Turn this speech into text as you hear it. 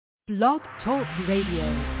Blog Talk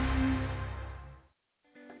Radio.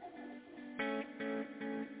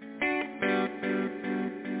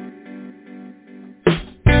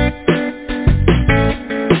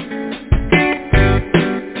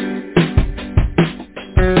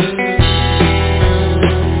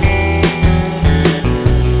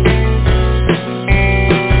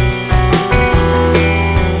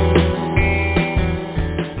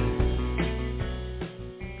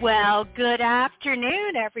 Well, good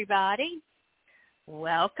afternoon, everybody.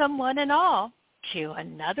 Welcome, one and all, to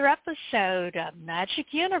another episode of Magic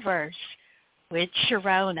Universe with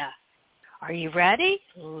Sharona. Are you ready?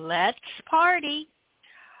 Let's party.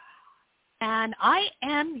 And I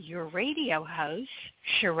am your radio host,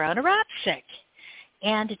 Sharona Rapsick.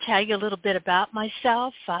 And to tell you a little bit about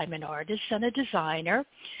myself, I'm an artist and a designer,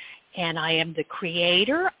 and I am the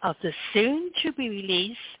creator of the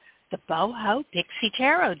soon-to-be-released the Boho Pixie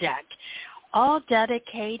Tarot deck, all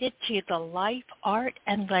dedicated to the life, art,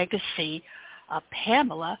 and legacy of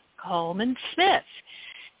Pamela Coleman Smith,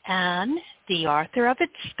 and the author of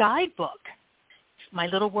its guidebook, my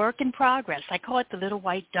little work in progress. I call it the Little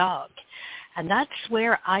White Dog, and that's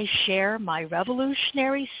where I share my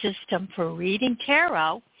revolutionary system for reading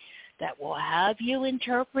tarot that will have you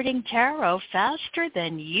interpreting tarot faster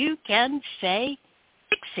than you can say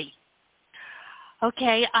Pixie.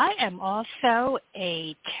 Okay, I am also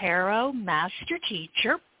a tarot master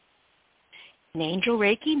teacher, an angel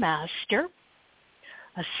Reiki master,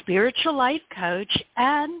 a spiritual life coach,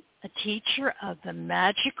 and a teacher of the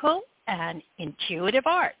magical and intuitive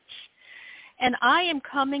arts. And I am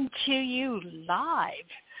coming to you live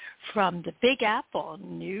from the Big Apple,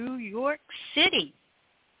 New York City,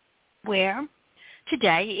 where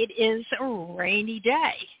today it is a rainy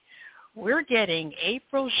day. We're getting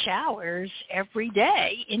April showers every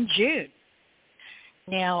day in June.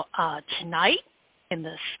 Now, tonight in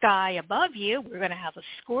the sky above you, we're going to have a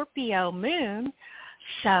Scorpio moon,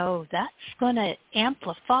 so that's going to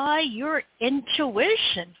amplify your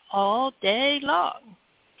intuition all day long.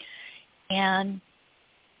 And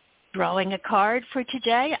drawing a card for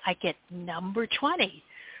today, I get number 20,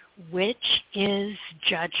 which is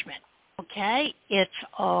judgment. Okay? It's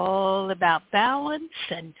all about balance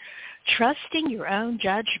and trusting your own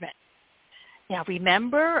judgment. Now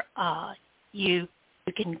remember, you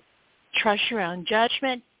can trust your own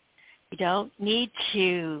judgment. You don't need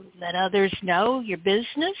to let others know your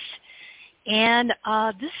business. And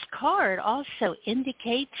this card also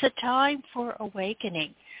indicates a time for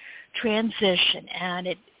awakening, transition, and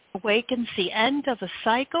it awakens the end of a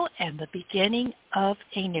cycle and the beginning of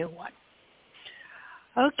a new one.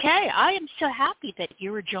 Okay, I am so happy that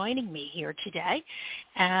you are joining me here today.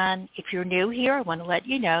 And if you're new here, I want to let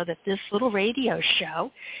you know that this little radio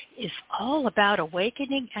show is all about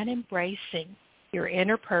awakening and embracing your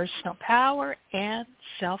interpersonal power and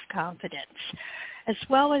self-confidence, as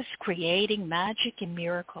well as creating magic and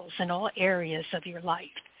miracles in all areas of your life,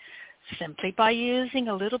 simply by using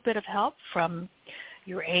a little bit of help from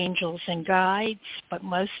your angels and guides, but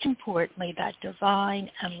most importantly, that divine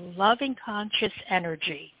and loving conscious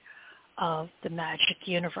energy of the magic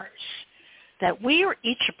universe that we are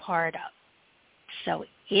each a part of. So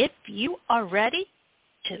if you are ready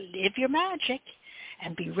to live your magic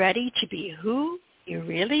and be ready to be who you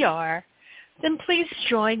really are, then please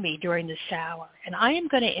join me during this hour. And I am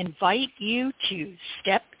going to invite you to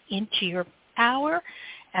step into your power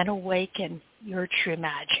and awaken your true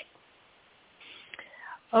magic.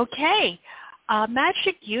 Okay,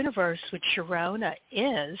 Magic Universe with Sharona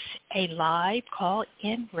is a live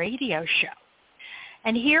call-in radio show.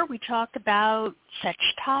 And here we talk about such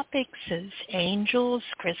topics as angels,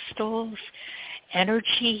 crystals,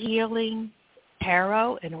 energy healing,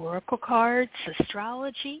 tarot and oracle cards,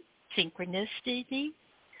 astrology, synchronicity,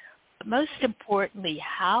 but most importantly,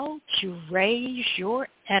 how to raise your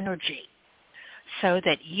energy so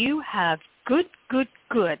that you have good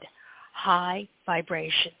high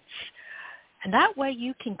vibrations. And that way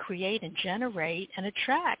you can create and generate and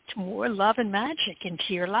attract more love and magic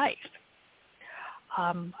into your life.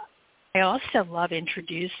 I also love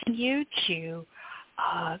introducing you to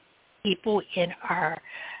people in our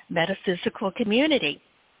metaphysical community.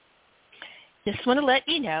 Just want to let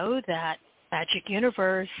you know that Magic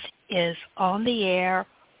Universe is on the air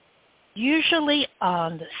usually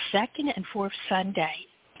on the second and fourth Sunday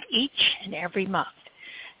of each and every month.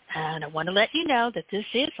 And I want to let you know that this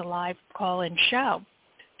is a live call-in show.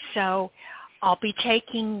 So I'll be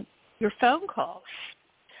taking your phone calls.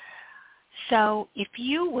 So if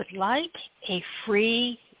you would like a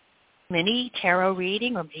free mini tarot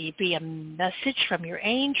reading or maybe a message from your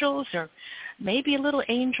angels or maybe a little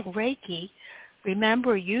angel Reiki,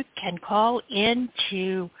 remember you can call in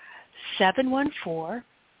to 714-816-4628.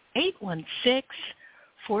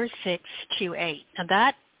 Now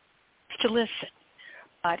that's to listen.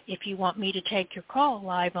 But if you want me to take your call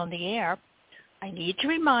live on the air, I need to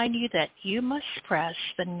remind you that you must press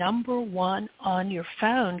the number 1 on your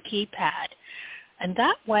phone keypad. And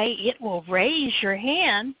that way it will raise your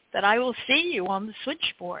hand that I will see you on the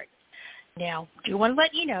switchboard. Now, I do want to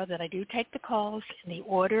let you know that I do take the calls in the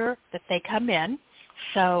order that they come in.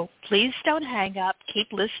 So please don't hang up.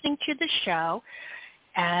 Keep listening to the show.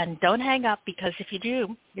 And don't hang up, because if you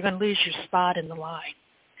do, you're going to lose your spot in the line.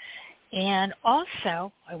 And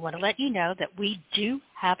also, I want to let you know that we do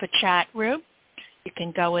have a chat room. You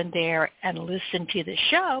can go in there and listen to the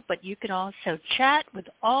show, but you can also chat with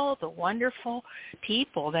all the wonderful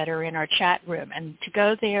people that are in our chat room. And to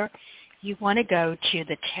go there, you want to go to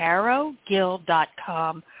the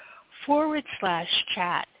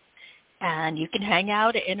tarotguild.com/chat. And you can hang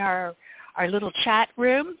out in our little chat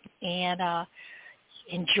room and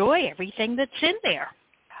enjoy everything that's in there.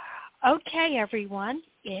 Okay, everyone,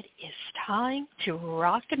 it is time to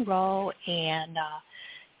rock and roll and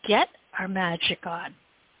get our magic on.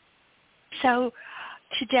 So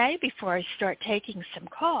today, before I start taking some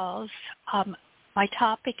calls, my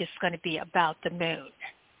topic is going to be about the moon.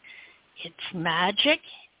 It's magic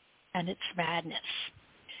and it's madness.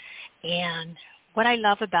 And what I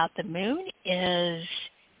love about the moon is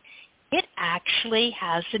it actually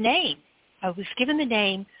has a name. I was given the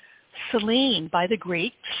name Selene by the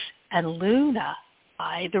Greeks and Luna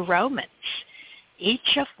by the Romans,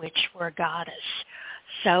 each of which were a goddess.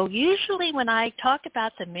 So usually when I talk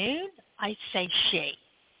about the moon, I say she.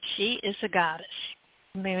 She is a goddess.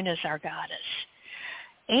 The moon is our goddess.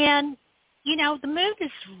 And, you know, the moon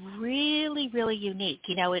is really, really unique.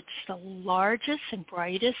 You know, it's the largest and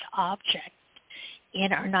brightest object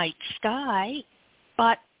in our night sky,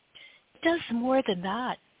 but it does more than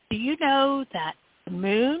that. Do you know that the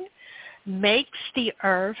moon makes the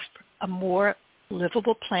Earth a more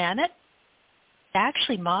livable planet? It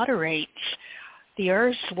actually moderates the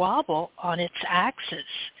Earth's wobble on its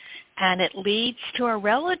axis, and it leads to a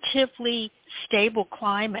relatively stable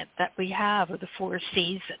climate that we have of the 4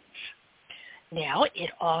 seasons. Now,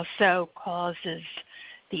 it also causes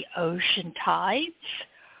the ocean tides,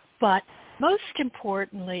 but most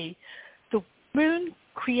importantly, the moon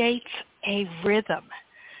creates a rhythm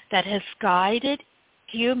that has guided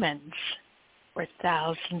humans for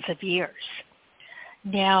thousands of years.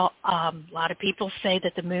 Now, a lot of people say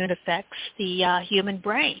that the moon affects the human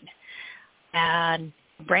brain, and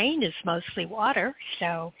the brain is mostly water,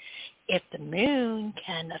 so if the moon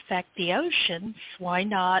can affect the oceans, why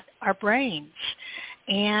not our brains?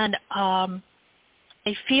 And I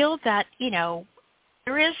feel that, you know,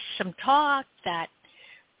 there is some talk that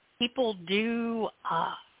people do,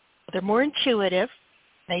 they're more intuitive,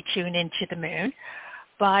 they tune into the moon,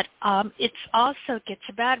 but it also gets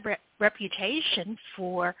a bad reputation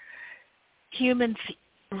for humans'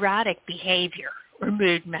 erratic behavior or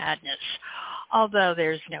mood madness, although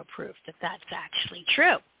there's no proof that that's actually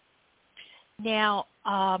true. Now,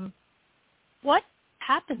 what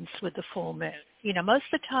happens with the full moon? You know, most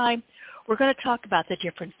of the time we're going to talk about the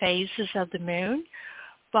different phases of the moon,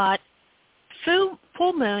 but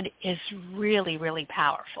full moon is really, really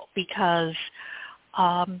powerful because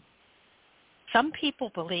some people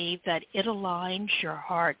believe that it aligns your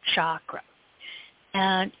heart chakra.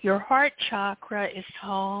 And your heart chakra is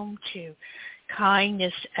home to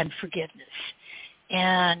kindness and forgiveness.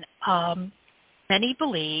 And many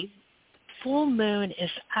believe full moon is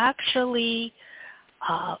actually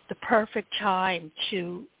the perfect time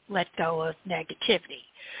to let go of negativity,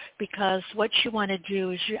 because what you want to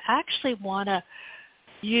do is you actually want to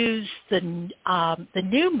use the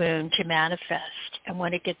new moon to manifest, and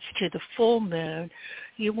when it gets to the full moon,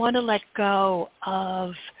 you want to let go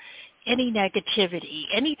of any negativity,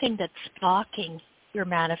 anything that's blocking your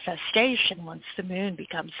manifestation once the moon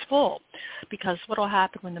becomes full. Because what will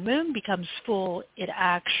happen when the moon becomes full, it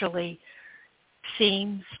actually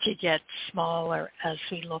seems to get smaller as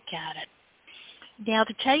we look at it. Now,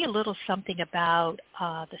 to tell you a little something about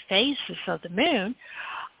the phases of the new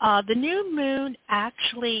moon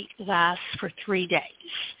actually lasts for 3 days.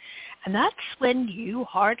 And that's when you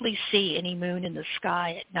hardly see any moon in the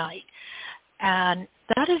sky at night. And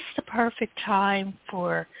that is the perfect time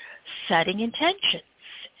for setting intentions.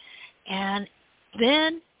 And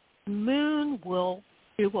then the moon will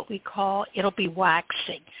do what we call, it'll be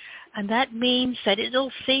waxing. And that means that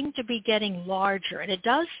it'll seem to be getting larger. And it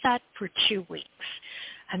does that for 2 weeks.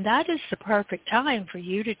 And that is the perfect time for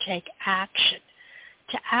you to take action,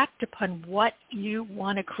 to act upon what you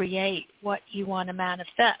want to create, what you want to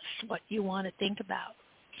manifest, what you want to think about.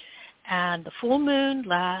 And the full moon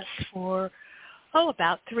lasts for,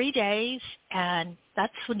 about 3 days, and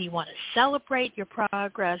that's when you want to celebrate your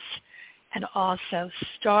progress and also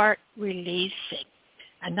start releasing.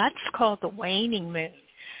 And that's called the waning moon.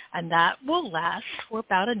 And that will last for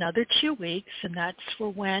about another 2 weeks, and that's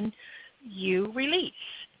for when you release.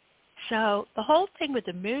 So the whole thing with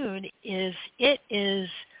the moon is it is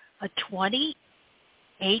a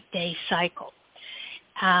 28-day cycle.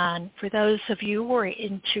 And for those of you who are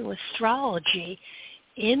into astrology,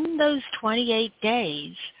 in those 28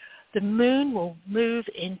 days, the moon will move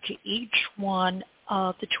into each one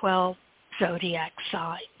of the 12 zodiac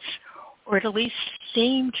signs, or at least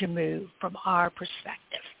seem to move from our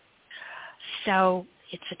perspective. So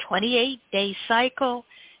it's a 28-day cycle,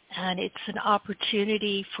 and it's an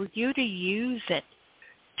opportunity for you to use it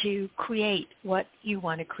to create what you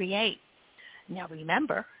want to create. Now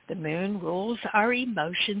remember, the moon rules our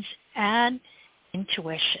emotions and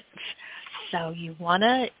intuitions. So you want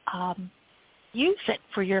to use it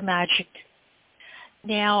for your magic.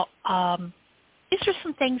 Now, these are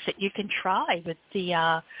some things that you can try with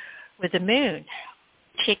the moon,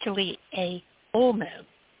 particularly a full moon.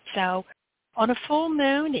 So on a full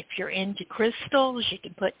moon, if you're into crystals, you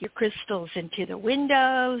can put your crystals into the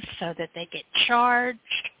windows so that they get charged.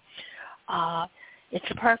 It's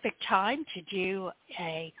a perfect time to do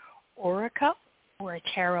a oracle or a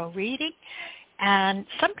tarot reading. And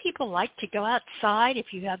some people like to go outside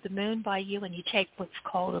if you have the moon by you and you take what's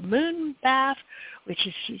called a moon bath, which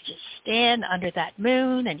is you just stand under that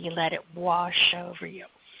moon and you let it wash over you.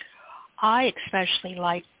 I especially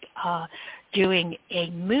like doing a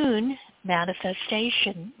moon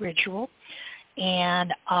manifestation ritual.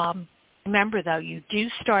 And remember, though, you do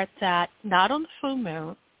start that not on the full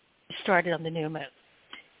moon. You start it on the new moon.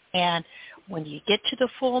 And when you get to the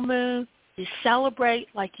full moon, you celebrate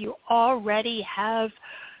like you already have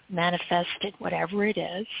manifested whatever it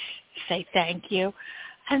is. Say thank you.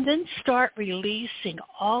 And then start releasing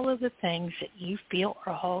all of the things that you feel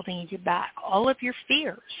are holding you back, all of your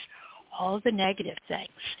fears, all of the negative things.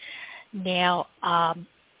 Now,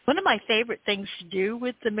 one of my favorite things to do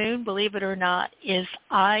with the moon, believe it or not, is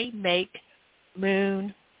I make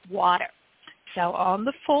moon water. So on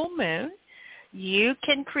the full moon, you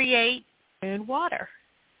can create moon water.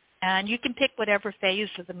 And you can pick whatever phase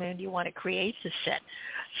of the moon you want to create this in.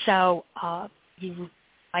 So you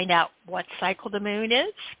find out what cycle the moon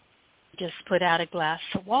is. Just put out a glass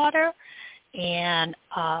of water, and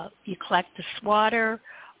you collect this water.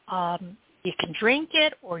 You can drink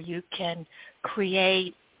it, or you can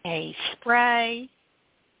create a spray,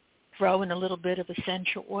 throw in a little bit of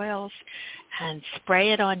essential oils, and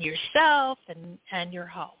spray it on yourself and your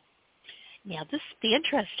home. Now, the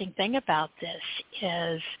interesting thing about this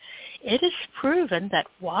is it is proven that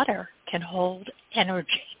water can hold energy.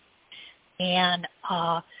 And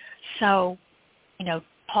so,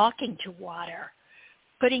 talking to water,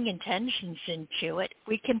 putting intentions into it,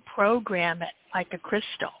 we can program it like a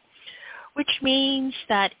crystal, which means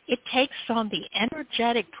that it takes on the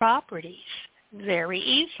energetic properties very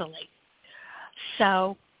easily.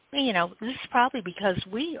 So, this is probably because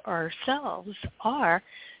we ourselves are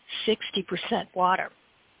 60% water,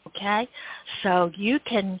 okay? So you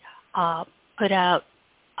can put out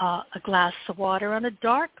a glass of water on a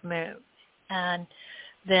dark moon and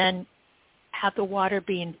then have the water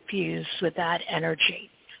be infused with that energy.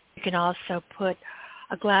 You can also put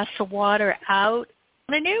a glass of water out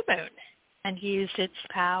on a new moon and use its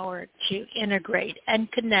power to integrate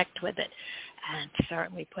and connect with it, and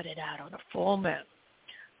certainly put it out on a full moon,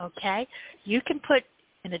 okay? You can put,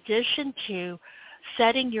 in addition to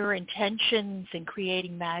setting your intentions and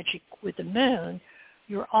creating magic with the moon,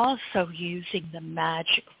 you're also using the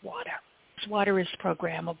magic of water. This water is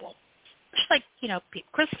programmable. Just like,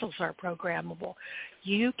 crystals are programmable.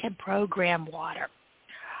 You can program water.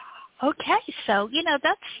 Okay, so,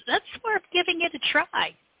 that's worth giving it a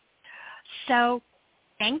try. So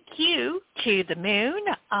thank you to the moon.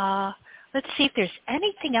 Let's see if there's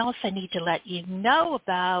anything else I need to let you know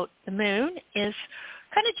about the moon is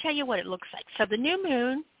kind of tell you what it looks like. So the new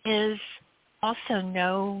moon is also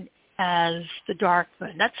known as the dark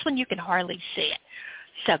moon. That's when you can hardly see it.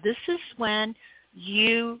 So this is when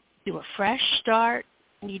you do a fresh start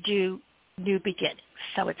and you do new beginnings.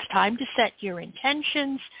 So it's time to set your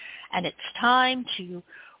intentions, and it's time to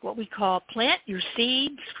what we call plant your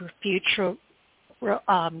seeds for future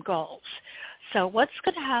goals. So what's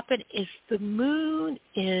going to happen is the moon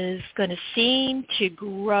is going to seem to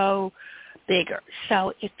grow bigger.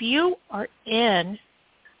 So if you are in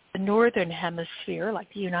the northern hemisphere, like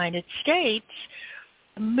the United States,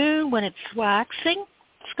 the moon, when it's waxing,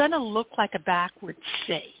 it's going to look like a backward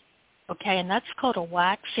C, okay? And that's called a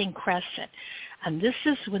waxing crescent. And this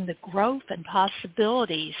is when the growth and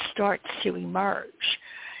possibilities start to emerge.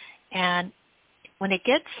 And when it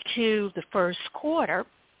gets to the first quarter,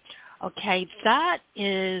 okay, that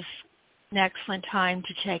is an excellent time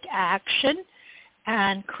to take action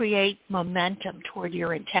and create momentum toward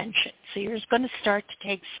your intention. So you're going to start to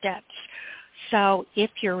take steps. So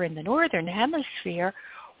if you're in the northern hemisphere,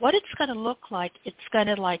 what it's going to look like, it's going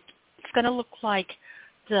to look like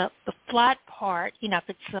the flat part. You know, if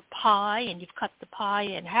it's a pie and you've cut the pie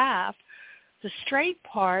in half, the straight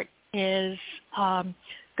part is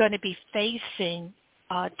going to be facing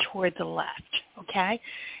toward the left, okay?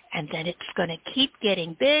 And then it's going to keep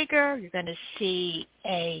getting bigger. You're going to see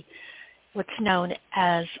what's known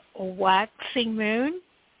as a waxing moon,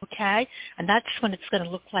 okay? And that's when it's going to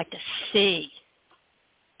look like a C.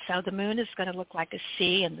 So the moon is going to look like a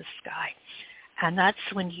C in the sky. And that's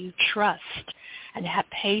when you trust and have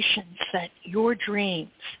patience that your dreams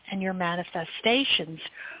and your manifestations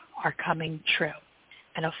are coming true.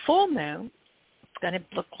 And a full moon is going to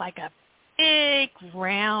look like a big,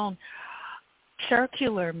 round,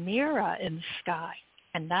 circular mirror in the sky.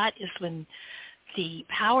 And that is when the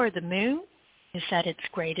power of the moon is at its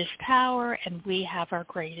greatest power, and we have our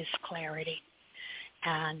greatest clarity.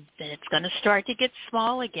 And then it's going to start to get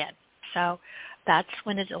small again. So that's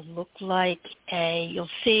when it'll look like you'll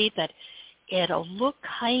see that it'll look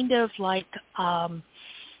kind of like, like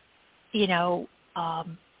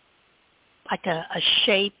a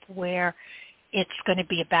shape where it's going to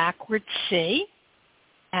be a backward C,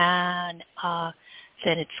 and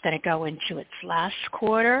then it's going to go into its last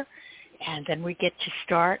quarter, and then we get to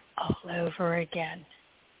start all over again.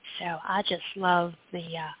 So I just love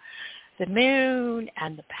the moon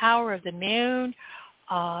and the power of the moon,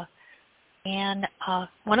 and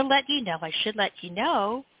want to let you know, I should let you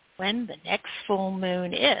know when the next full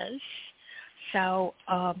moon is. So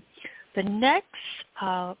the next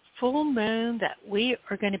full moon that we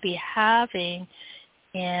are going to be having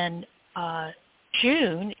in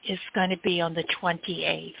June is going to be on the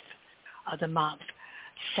 28th of the month.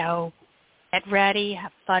 So get ready,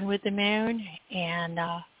 have fun with the moon, and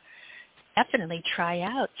definitely try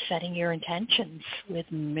out setting your intentions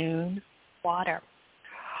with moon water.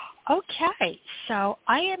 Okay, so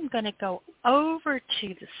I am going to go over to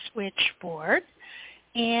the switchboard,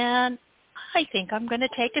 and I think I'm going to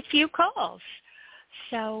take a few calls.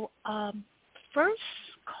 So first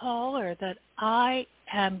caller that I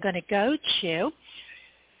am going to go to,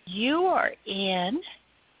 you are in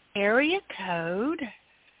area code.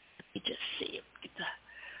 Let me just see.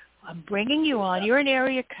 I'm bringing you on. You're in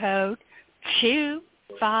area code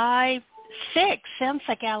 256. Sounds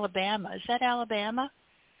like Alabama. Is that Alabama?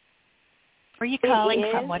 Where are you calling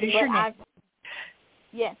from? What is your name?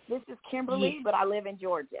 Yes, this is Kimberly, but I live in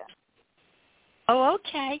Georgia. Oh,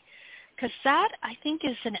 okay. Because that, I think,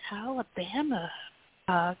 is in Alabama.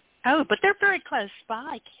 But they're very close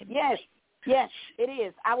by, Kimberly. Yes, it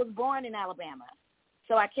is. I was born in Alabama,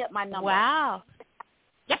 so I kept my number. Wow.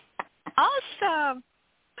 Awesome.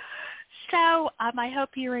 So I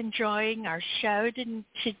hope you're enjoying our show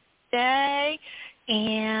today,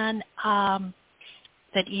 and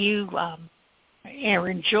that you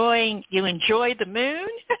enjoy the moon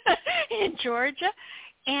in Georgia.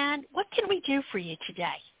 And what can we do for you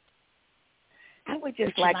today? I would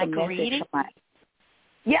just like a message reading?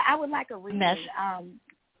 I would like a reading.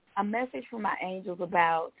 A message from my angels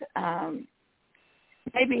about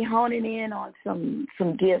maybe honing in on some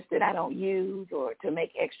gifts that I don't use, or to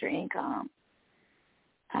make extra income.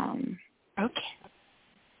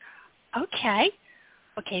 Okay,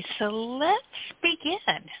 so let's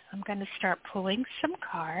begin. I'm going to start pulling some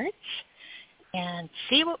cards and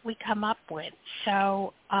see what we come up with.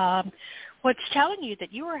 So what's telling you that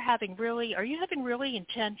are you having really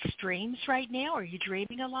intense dreams right now? Are you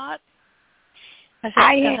dreaming a lot?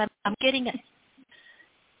 I'm getting it.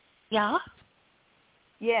 Yeah?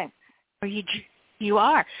 Yes. Or you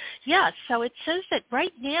are. Yeah, so it says that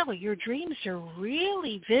right now your dreams are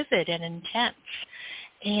really vivid and intense.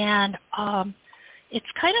 And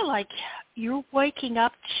it's kind of like you're waking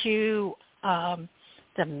up to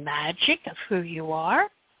the magic of who you are.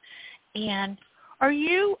 And are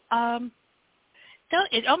you,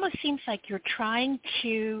 it almost seems like you're trying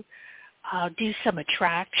to do some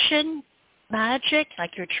attraction magic,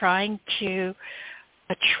 like you're trying to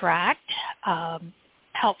attract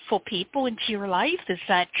helpful people into your life. Is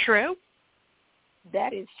that true?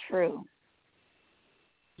 That is true.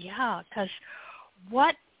 Yeah, because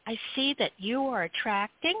what I see that you are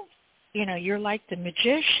attracting, you're like the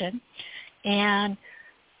magician, and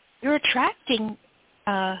you're attracting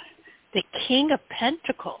the King of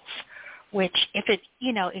Pentacles, which if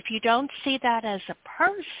you don't see that as a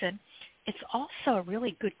person, it's also a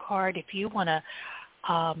really good card if you want to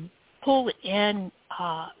pull in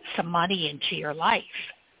some money into your life.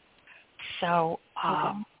 So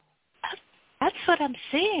that's what I'm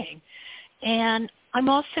seeing. And I'm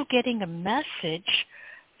also getting a message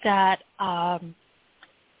that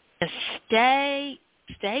stay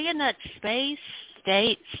in that space,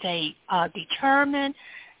 stay determined,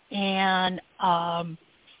 and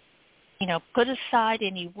put aside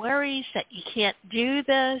any worries that you can't do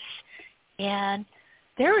this. And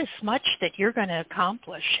there is much that you're going to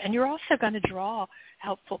accomplish, and you're also going to draw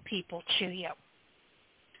helpful people to you.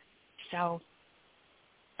 So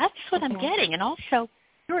that's what I'm getting. And also,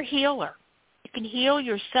 you're a healer. You can heal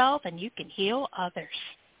yourself, and you can heal others.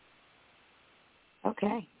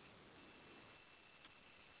 Okay.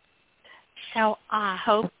 So I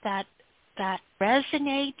hope that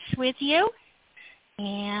resonates with you.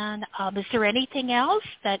 And is there anything else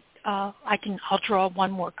that I'll draw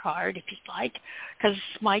one more card if you'd like, because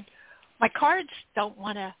my cards don't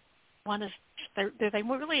want to. They're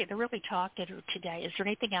really talkative today. Is there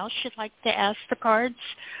anything else you'd like to ask the cards,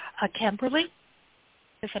 Kimberly?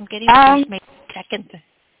 Because I'm getting maybe second.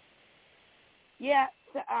 Yeah,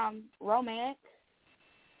 romance.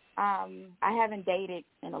 I haven't dated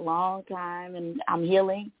in a long time, and I'm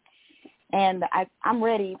healing, and I'm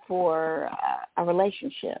ready for a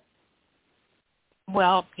relationship.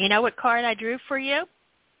 Well, you know what card I drew for you?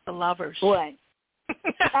 The Lovers. What?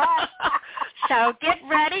 So get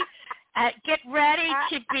ready. Get ready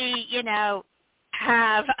to be,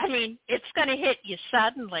 it's going to hit you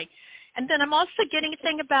suddenly. And then I'm also getting a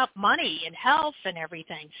thing about money and health and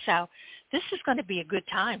everything. So this is going to be a good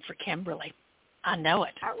time for Kimberly. I know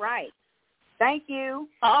it. All right. Thank you.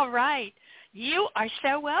 All right. You are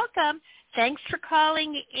so welcome. Thanks for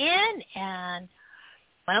calling in, and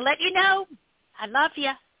I want to let you know I love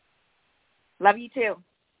you. Love you too.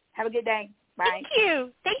 Have a good day. Bye. Thank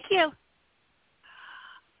you.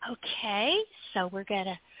 Okay, so we're going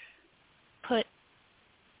to put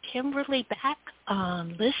Kimberly back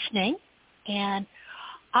on listening, and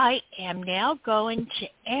I am now going to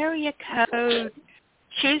area code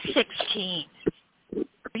 216.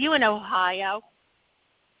 Are you in Ohio?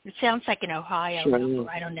 It sounds like an Ohio number.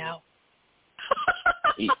 I don't know.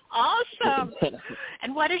 Awesome.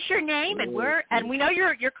 And what is your name? And where? And we know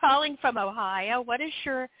you're calling from Ohio. What is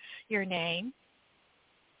your name?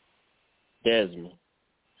 Desmond.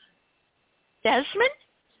 Desmond?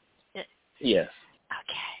 Yes.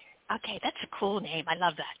 Okay, that's a cool name. I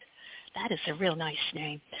love that. That is a real nice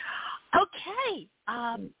name. Okay.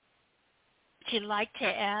 Would you like to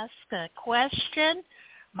ask a question?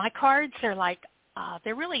 My cards are like,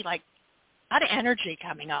 they're really like a lot of energy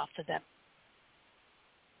coming off of them.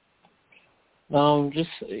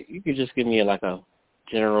 You could just give me like a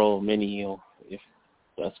general mini, if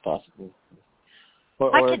that's possible.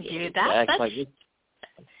 I can do that.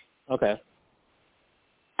 Okay.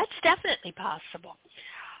 That's definitely possible.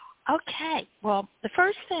 Okay. Well, the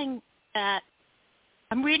first thing that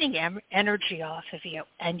I'm reading energy off of you,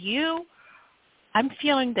 and I'm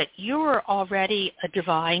feeling that you are already a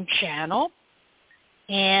divine channel,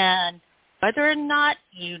 and whether or not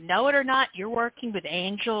you know it or not, you're working with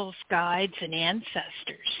angels, guides, and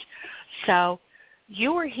ancestors. So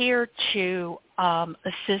you are here to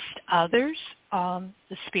assist others on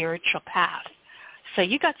the spiritual path. So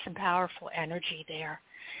you got some powerful energy there.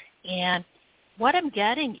 And what I'm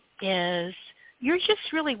getting is you're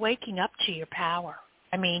just really waking up to your power.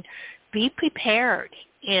 I mean, be prepared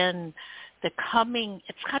in the coming,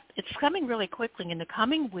 it's coming really quickly. In the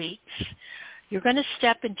coming weeks, you're going to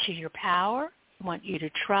step into your power. I want you to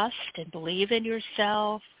trust and believe in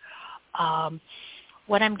yourself.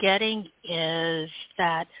 What I'm getting is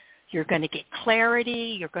that you're going to get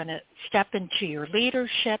clarity. You're going to step into your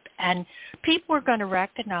leadership, and people are going to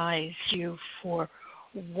recognize you for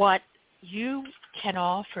what you can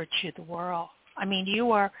offer to the world. I mean,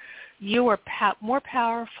 you are more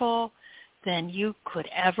powerful than you could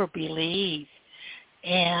ever believe,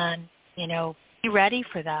 and be ready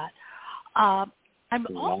for that. I'm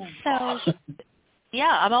also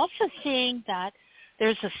seeing that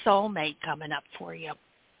there's a soulmate coming up for you.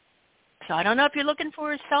 So I don't know if you're looking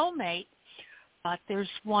for a soulmate, but there's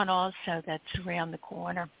one also that's around the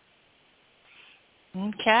corner.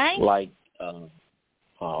 Okay? Like,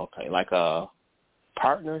 like a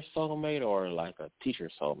partner soulmate, or like a teacher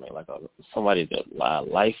soulmate, like somebody that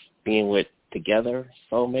life being with together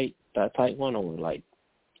soulmate, that type one, or like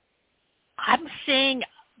I'm seeing,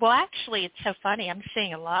 well, actually, it's so funny. I'm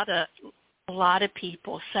seeing a lot of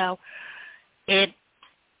people. So it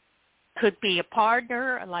could be a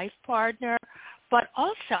partner, a life partner, but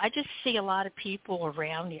also I just see a lot of people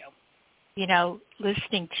around you,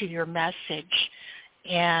 listening to your message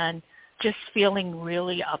and just feeling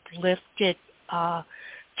really uplifted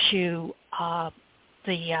to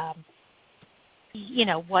the,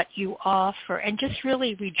 what you offer, and just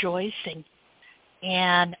really rejoicing.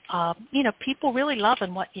 And, people really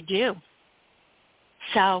loving what you do.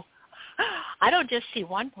 So I don't just see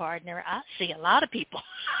one partner. I see a lot of people.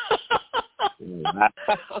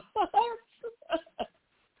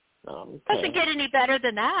 Doesn't get any better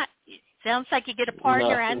than that. Sounds like you get a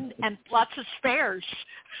partner and lots of spares.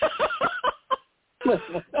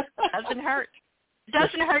 Doesn't hurt.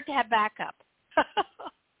 Doesn't hurt to have backup.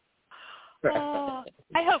 I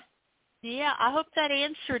hope that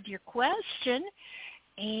answered your question.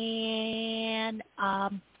 And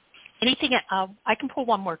anything? I can pull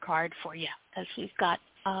one more card for you, because we've got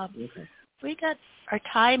our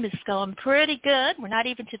time is going pretty good. We're not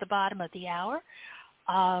even to the bottom of the hour.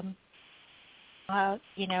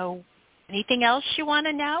 Anything else you want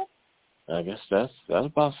to know? I guess that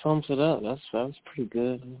about sums it up. That was pretty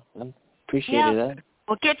good. I appreciated that.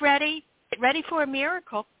 Well, get ready. Get ready for a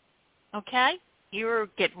miracle. Okay?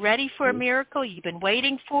 Get ready for a miracle. You've been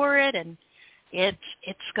waiting for it, and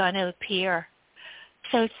it's going to appear.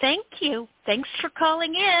 So thank you. Thanks for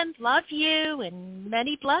calling in. Love you, and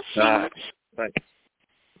many blessings. Thanks.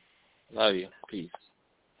 Love you. Peace.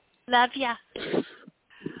 Love ya.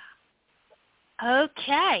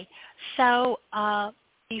 Okay. So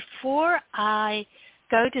before I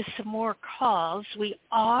go to some more calls, we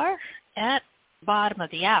are at the bottom of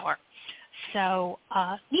the hour. So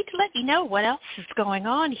need to let you know what else is going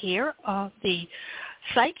on here on the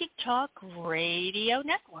Psychic Talk Radio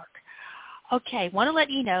Network. Okay, want to let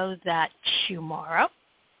you know that tomorrow,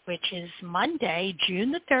 which is Monday,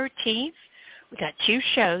 June the 13th, we've got 2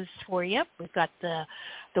 shows for you. We've got the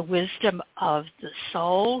Wisdom of the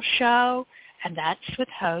Soul show, and that's with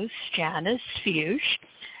host Janice Fuchs.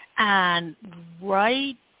 And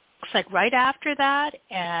right after that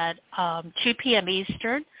at 2 p.m.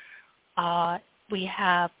 Eastern, we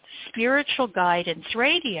have Spiritual Guidance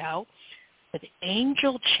Radio with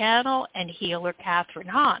Angel Channel and Healer Catherine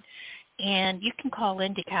Hahn. And you can call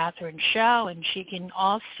into Catherine's show, and she can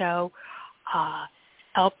also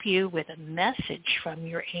help you with a message from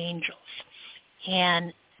your angels.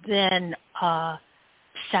 And then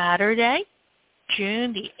Saturday,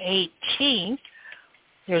 June the 18th,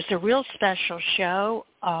 there's a real special show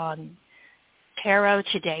on Tarot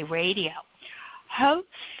Today Radio. Hosts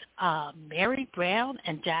Mary Brown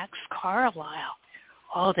and Dax Carlisle.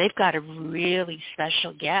 Oh, they've got a really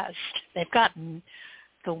special guest. They've got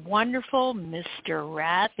the wonderful Mr.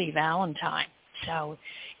 Radley Valentine. So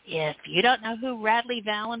if you don't know who Radley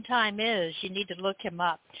Valentine is, you need to look him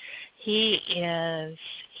up. He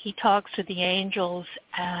talks with the angels,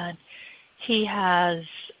 and he has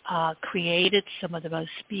created some of the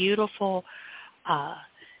most beautiful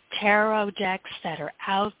tarot decks that are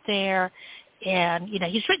out there. And,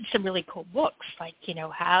 he's written some really cool books, like,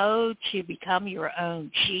 how to become your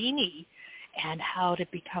own genie and how to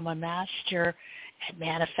become a master at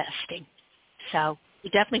manifesting. So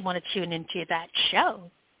you definitely want to tune into that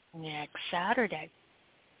show next Saturday.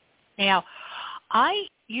 Now,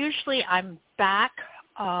 I'm back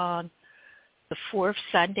on the 4th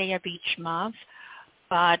Sunday of each month,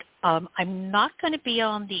 but I'm not going to be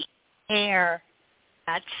on the air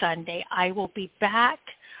that Sunday. I will be back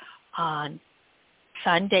on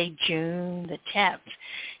Sunday, June the 10th.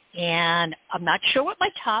 And I'm not sure what my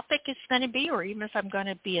topic is going to be, or even if I'm going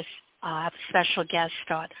to be have a special guest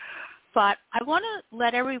on. But I want to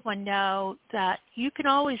let everyone know that you can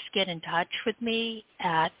always get in touch with me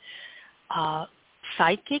at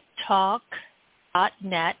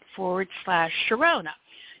psychictalk.net/Sharona.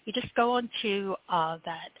 You just go onto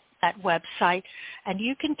that website, and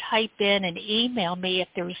you can type in and email me if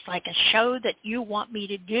there's like a show that you want me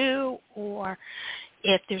to do, or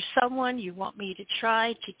if there's someone you want me to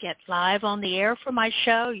try to get live on the air for my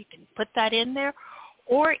show, you can put that in there.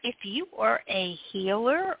 Or if you are a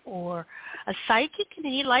healer or a psychic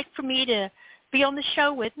and you'd like for me to be on the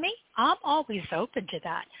show with me, I'm always open to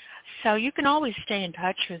that. So you can always stay in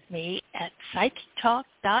touch with me at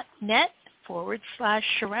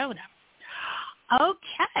psychictalk.net/Sharona.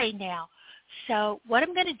 Okay, now, so what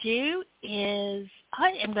I'm going to do is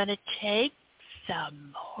I am going to take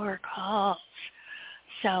some more calls.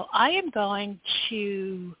 So I am going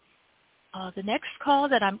to, the next caller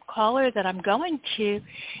that I'm going to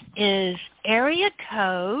is area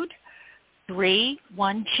code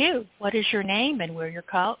 312. What is your name and where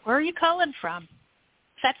are you calling from? Is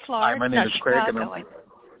that Florida? Hi, my name is Craig. Chicago.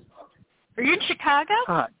 Are you in Chicago?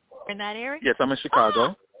 Hi. In that area? Yes, I'm in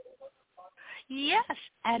Chicago. Yes.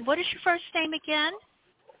 And what is your first name again?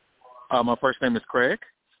 My first name is Craig.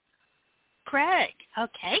 Craig.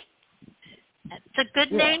 Okay. That's a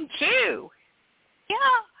good name, too. Yeah.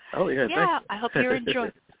 Oh, yeah. Yeah. I hope you're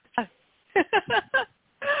enjoying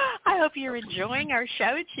I hope you're enjoying our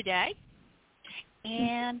show today.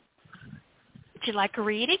 And would you like a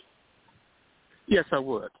reading? Yes, I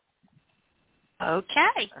would. Okay.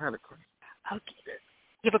 I have a question. Okay.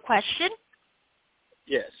 You have a question?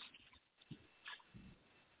 Yes.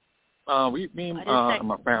 Me and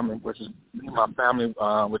my family, which is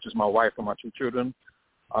my wife and my 2 children,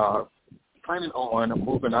 planning on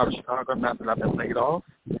moving out of Chicago now that I've been laid off.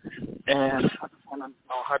 And I just want to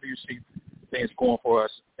know, how do you see things going for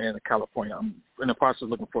us in California? I'm in the process of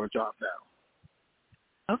looking for a job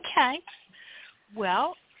now. Okay.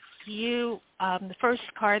 Well, the first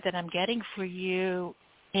card that I'm getting for you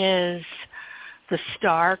is the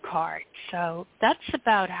Star card. So that's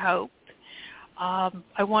about hope.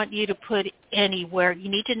 I want you to put anywhere. You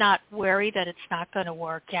need to not worry that it's not going to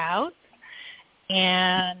work out.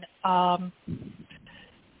 And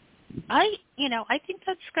I think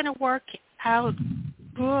that's going to work out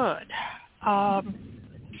good.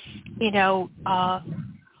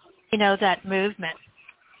 That movement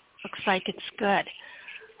looks like it's good.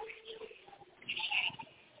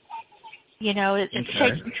 It's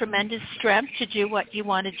taking tremendous strength to do what you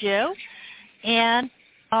want to do, and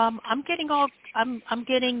I'm getting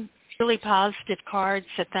really positive cards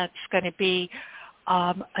that that's going to be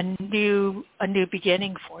a new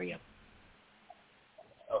beginning for you.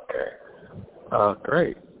 Okay.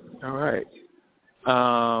 Great. All right.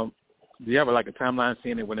 Do you have a timeline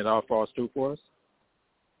seeing it when it all falls through for us?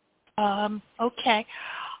 Okay.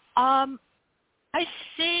 I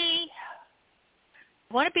see.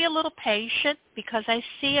 I want to be a little patient because I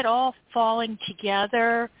see it all falling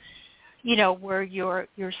together. Where you're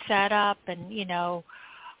set up and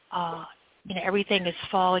everything is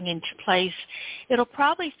falling into place. It'll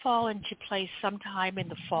probably fall into place sometime in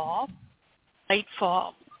the fall, late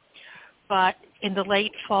fall. But in the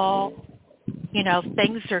late fall,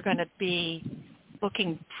 things are going to be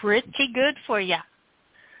looking pretty good for you.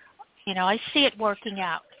 I see it working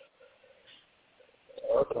out.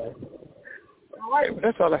 Okay. All right.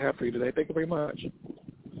 That's all I have for you today. Thank you very much.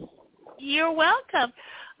 You're welcome.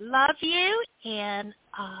 Love you, and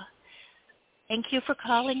thank you for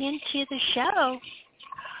calling into the show.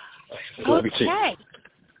 Love you too. Okay.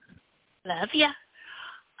 Love you.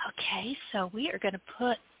 Okay, so we are going to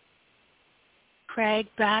put Craig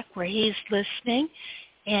back where he's listening,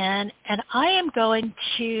 and I am going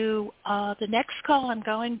to, the next call I'm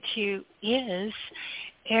going to is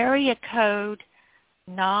area code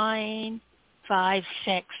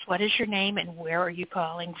 956. What is your name and where are you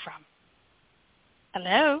calling from?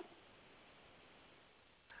 Hello?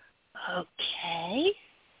 Okay.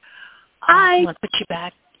 Hi. I'm going to put you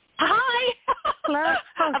back. Hi. Hello.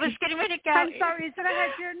 I was getting ready to go. I'm sorry. Should I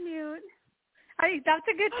have you on mute? That's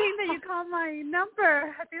a good thing that you called my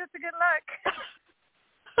number. I think that's a good luck.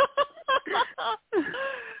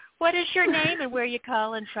 What is your name and where are you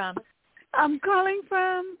calling from? I'm calling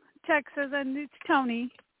from Texas, and it's Tony.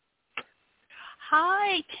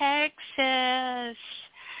 Hi, Texas.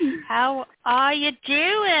 How are you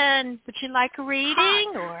doing? Would you like a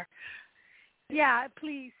reading or? Yeah,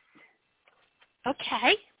 please.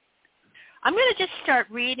 Okay. I'm going to just start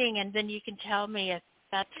reading, and then you can tell me if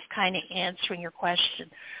that's kind of answering your question.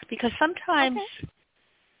 Because sometimes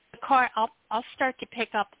the card, I'll start to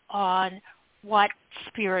pick up on what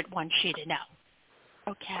Spirit wants you to know.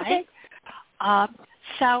 Okay?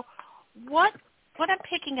 So what I'm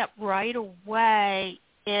picking up right away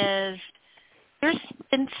is there's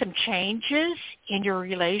been some changes in your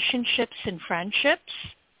relationships and friendships.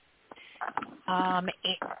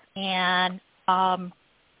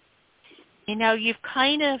 You've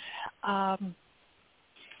kind of,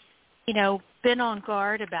 been on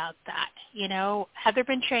guard about that. Have there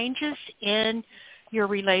been changes in your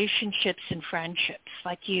relationships and friendships?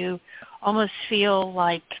 Like you almost feel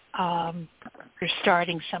like you're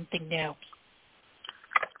starting something new.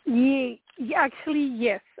 Yeah, actually,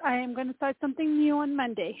 yes. I am going to start something new on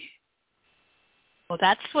Monday. Well,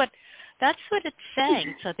 that's what it's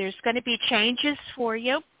saying. So there's going to be changes for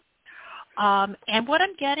you. And what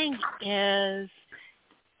I'm getting is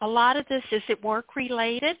a lot of this, is it work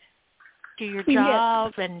related to your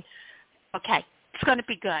job? Yes. And okay, it's going to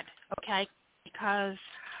be good. Okay, because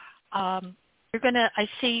I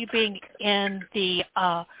see you being in the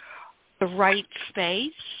the right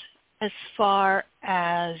space as far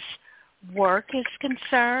as work is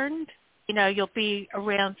concerned. You know, you'll be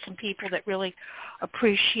around some people that really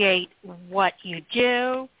appreciate what you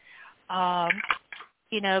do.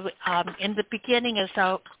 In the beginning, as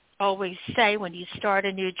I always say, when you start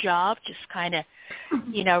a new job, just kind of,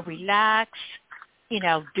 relax,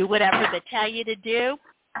 do whatever they tell you to do,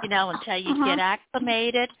 until you get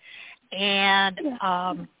acclimated. And,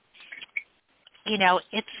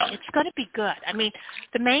 it's going to be good. I mean,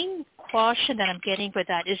 the main caution that I'm getting with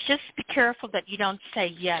that is just be careful that you don't say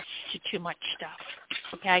yes to too much stuff,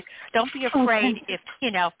 okay? Don't be afraid if,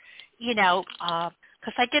 because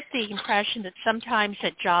I get the impression that sometimes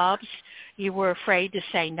at jobs you were afraid to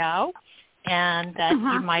say no and that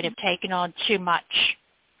you might have taken on too much.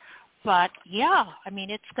 But, yeah, I mean,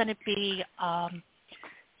 it's going to be,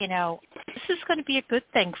 this is going to be a good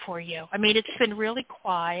thing for you. I mean, it's been really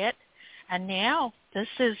quiet, and now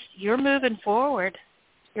you're moving forward.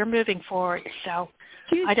 You're moving forward, so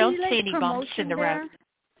I don't see any bumps in the road.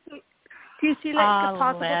 Do you see a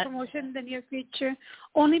possible promotion in the near future?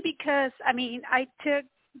 Only because, I mean,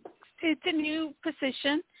 it's a new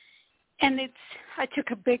position, and I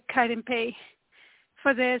took a big cut in pay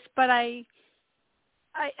for this, but I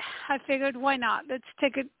figured, why not? Let's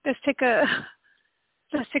take a risk.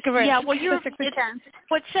 Yeah, well,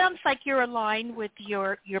 it sounds like you're aligned with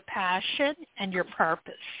your passion and your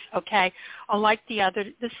purpose. Okay, unlike the other,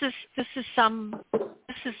 this is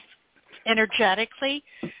energetically,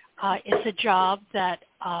 it's a job that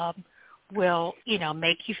will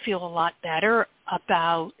make you feel a lot better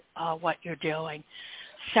about what you're doing.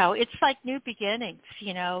 So it's like new beginnings.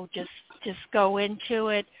 Just go into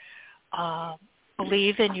it,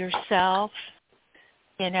 believe in yourself,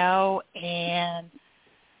 and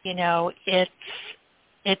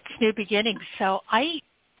it's new beginnings. So I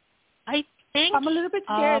think I'm a little bit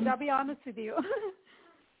scared. I'll be honest with you.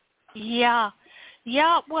 Yeah.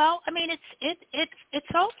 Well, I mean,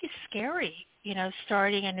 it's always scary,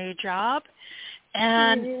 starting a new job,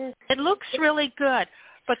 and it looks really good.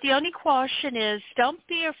 But the only caution is don't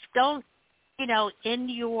in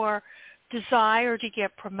your desire to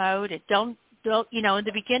get promoted, don't in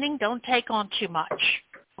the beginning, don't take on too much.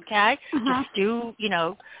 Okay, just do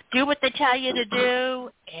what they tell you to do,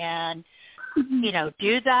 and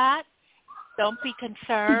do that. Don't be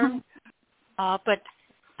concerned. But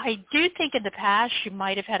I do think in the past you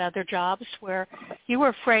might have had other jobs where you were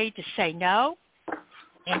afraid to say no,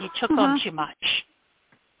 and you took on too much.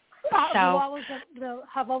 I've always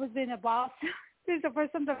been a boss. This is the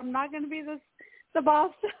first time that I'm not going to be the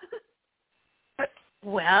boss.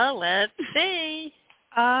 Well, let's see.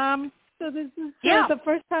 So this is the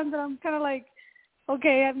first time that I'm kind of like,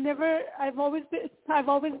 okay, I've always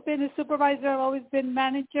been a supervisor. I've always been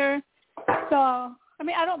manager. So, I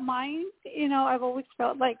mean, I don't mind, I've always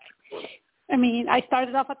felt like, I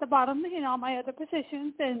started off at the bottom, my other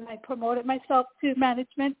positions, and I promoted myself to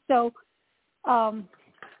management. So,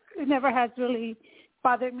 it never has really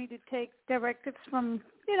bothered me to take directives from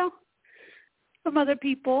other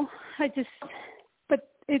people. But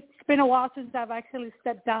it's been a while since I've actually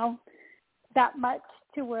stepped down that much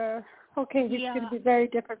to where, okay, it's going to be very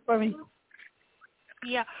different for me.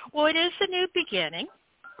 Yeah. Well, it is a new beginning,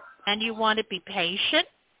 and you want to be patient,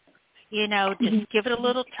 just give it a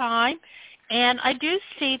little time. And I do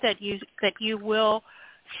see that you will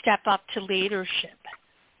step up to leadership,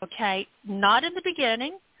 okay? Not in the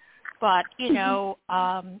beginning, but, seeing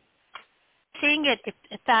it,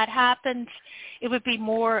 if that happens, it would be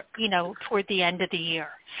more, toward the end of the year.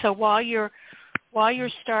 So while you're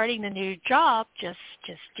starting the new job, just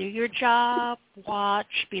do your job,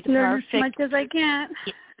 watch, be the learn perfect. Learn as much as I can.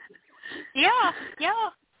 Yeah.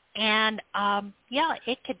 And,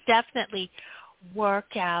 it could definitely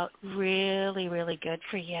work out really, really good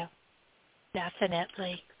for you.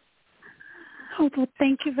 Definitely. Oh, well,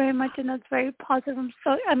 thank you very much, and that's very positive.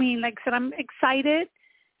 Like I said, I'm excited,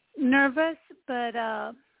 nervous, but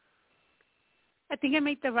I think I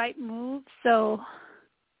made the right move, so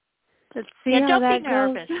let's see how that goes. Don't be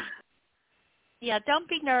nervous. Yeah, don't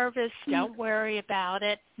be nervous. Don't worry about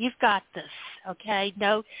it. You've got this, okay?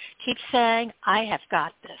 No, keep saying, I have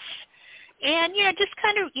got this. And, just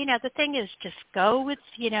kind of, the thing is just go with,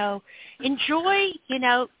 enjoy,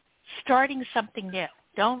 starting something new.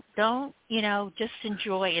 Don't, just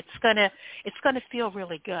enjoy. It's gonna feel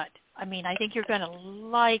really good. I think you're gonna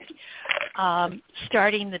like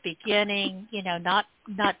starting the beginning, not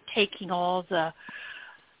taking all the,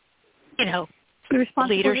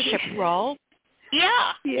 leadership role.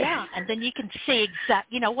 Yeah. And then you can see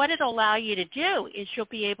what it'll allow you to do is you'll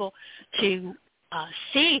be able to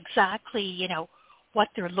see exactly, what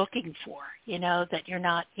they're looking for, that you're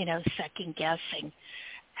not, second guessing.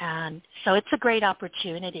 And so it's a great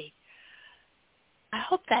opportunity. I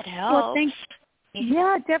hope that helps. Well, thanks.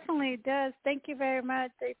 Yeah, definitely it does. Thank you very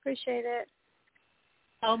much. I appreciate it.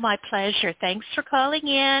 Oh, my pleasure. Thanks for calling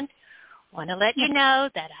in. Want to let you know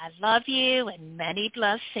that I love you and many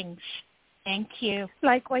blessings. Thank you.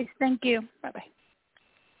 Likewise. Thank you. Bye-bye.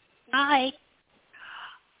 Bye.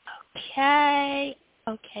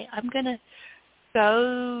 Okay. I'm going to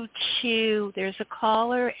go to, there's a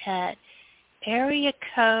caller at area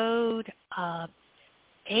code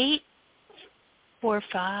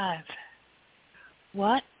 845.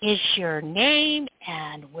 What is your name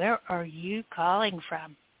and where are you calling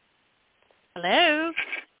from? Hello?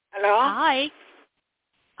 Hello? Hi.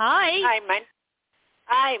 Hi,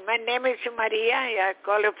 my name is Maria. I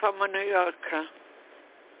call from New York.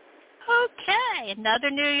 Okay, another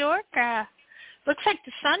New York. Looks like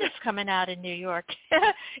the sun is coming out in New York.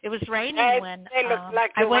 It was raining when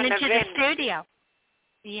I went into the studio.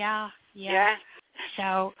 Yeah.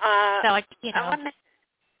 So, I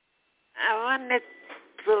wanted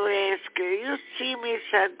to ask you, see me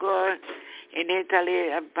go in Italy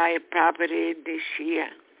buy property this year.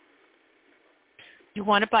 You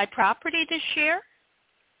want to buy property this year?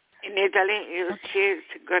 In Italy, you see it's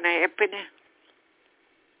going to happen.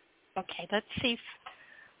 Okay, let's see.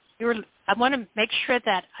 I want to make sure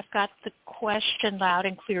that I've got the question loud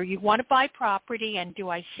and clear. You want to buy property, and do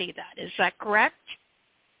I see that? Is that correct?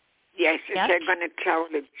 Yes, I'm going to travel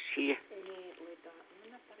this year.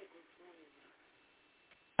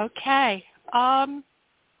 Okay.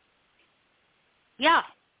 Yeah.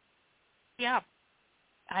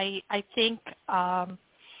 I think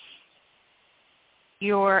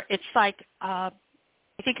it's like I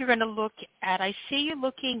think you're going to look at. I see you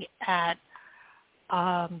looking at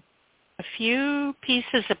a few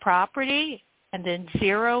pieces of property and then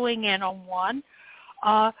zeroing in on one.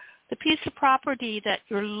 The piece of property that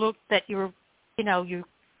you're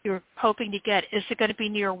hoping to get, is it going to be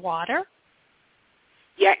near water?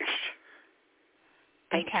 Yes.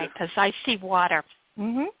 Okay, because I see water.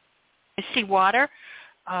 I see water.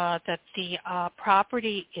 That the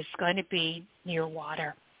property is going to be near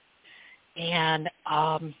water, and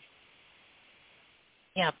it's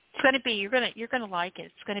going to be. You're going to like it.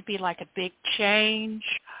 It's going to be like a big change.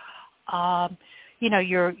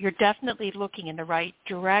 You're definitely looking in the right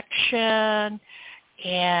direction,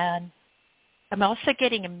 and I'm also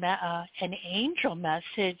getting an angel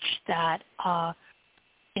message that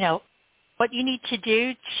what you need to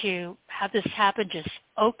do to have this happen, just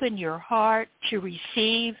open your heart to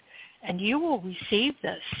receive, and you will receive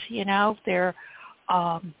this.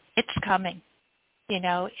 It's coming.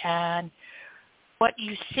 And what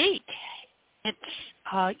you seek,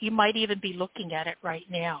 you might even be looking at it right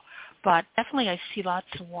now. But definitely, I see lots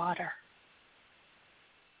of water.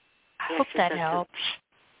 I hope that helps.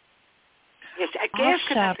 Yes, I guess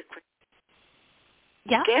another question.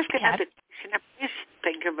 Yeah. Please,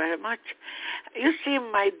 thank you very much. You see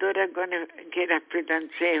my daughter going to get a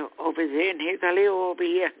fiancé over there in Italy or over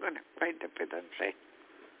here going to find a fiancé?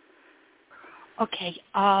 Okay.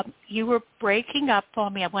 You were breaking up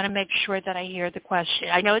on me. I want to make sure that I hear the question.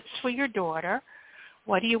 I know it's for your daughter.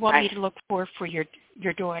 What do you want me to look for your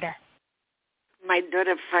daughter? My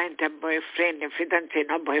daughter find a boyfriend, a fiancé,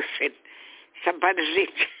 not boyfriend, somebody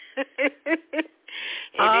rich in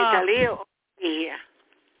Italy or here.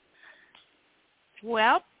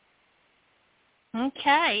 Well,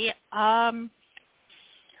 okay.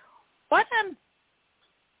 What I'm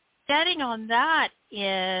getting on that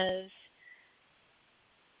is,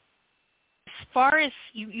 as far as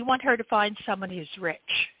you want her to find someone who's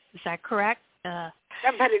rich. Is that correct?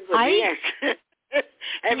 Somebody good, yes.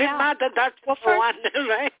 Every mother does one,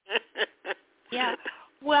 right? Yeah.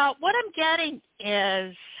 Well, what I'm getting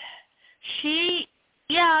is she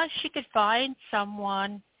could find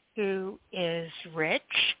someone who is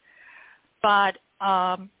rich, but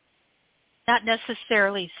not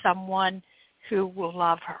necessarily someone who will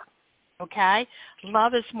love her. Okay?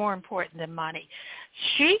 Love is more important than money.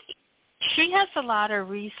 She has a lot of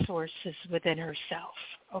resources within herself.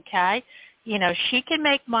 Okay? She can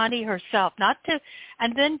make money herself,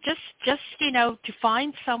 and then just to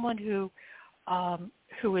find someone who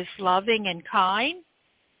is loving and kind,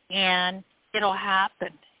 and it'll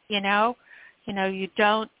happen. You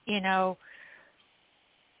don't,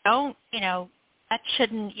 that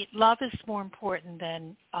shouldn't, love is more important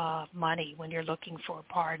than money when you're looking for a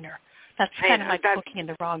partner. That's kind of like looking in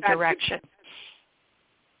the wrong direction.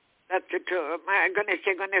 That's the truth. I'm going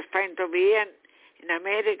to find to be in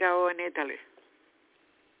America or in Italy.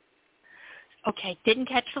 Okay, didn't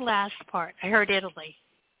catch the last part. I heard Italy.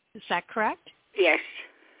 Is that correct? Yes.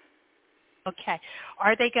 Okay.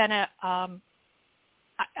 Are they going to,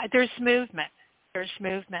 there's movement. There's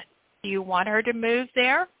movement. Do you want her to move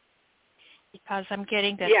there? Because I'm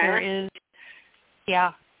getting that there is,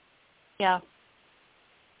 yeah.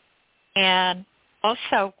 And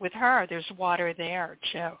also with her, there's water there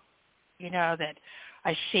too. You know that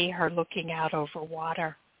I see her looking out over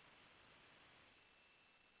water.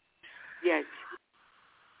 Yes.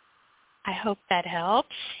 I hope that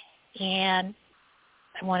helps. And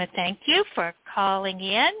I want to thank you for calling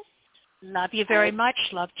in. Love you very much.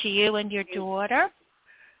 Love to you and your daughter.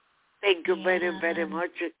 Thank you very, very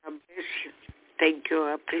much. Thank you.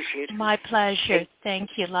 I appreciate it. My pleasure.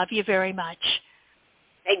 Thank you. Love you very much.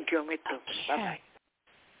 Thank you, me too. Okay.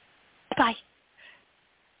 Bye.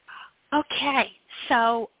 Okay.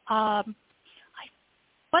 So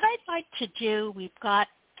what I'd like to do, we've got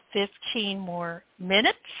 15 more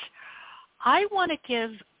minutes. I want to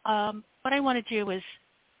give, what I want to do is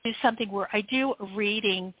do something where I do a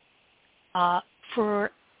reading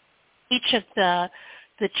for each of the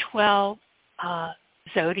 12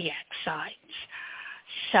 zodiac signs.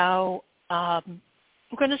 So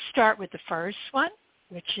we're going to start with the first one,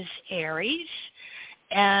 which is Aries.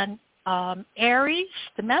 And Aries,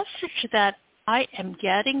 the message that I am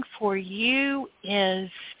getting for you is,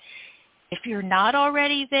 if you're not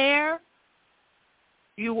already there,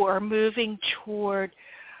 you are moving toward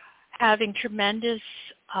having tremendous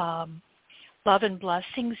love and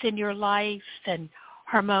blessings in your life and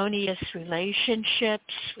harmonious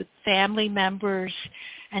relationships with family members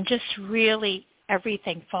and just really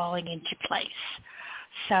everything falling into place.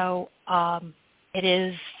 So it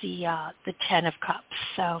is the 10 of Cups.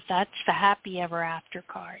 So that's the Happy Ever After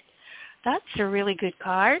card. That's a really good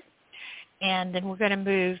card. And then we're going to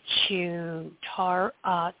move to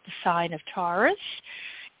the sign of Taurus.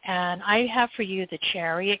 And I have for you the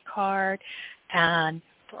Chariot card. And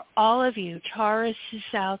for all of you Tauruses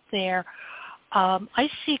out there, I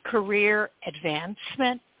see career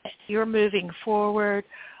advancement. You're moving forward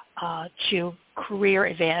to career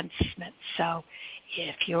advancement. So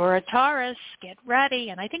if you're a Taurus, get ready.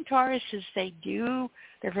 And I think Tauruses,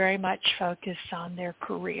 they're very much focused on their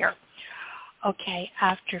career. Okay,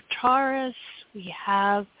 after Taurus, we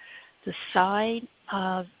have the sign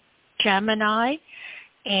of Gemini.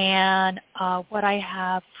 And what I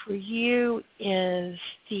have for you is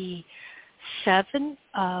the 7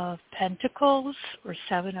 of Pentacles or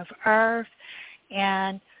 7 of Earth.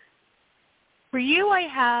 And for you, I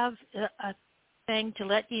have a thing to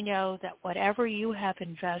let you know that whatever you have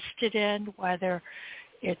invested in, whether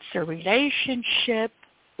it's a relationship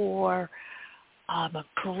or a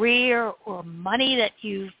career or money that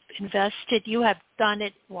you've invested, you have done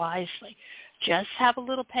it wisely. Just have a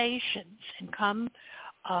little patience, and come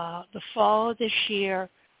the fall of this year,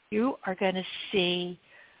 you are going to see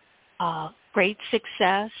great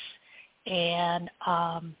success, and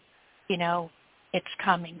it's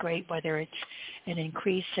coming great, whether it's an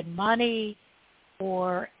increase in money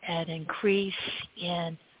or an increase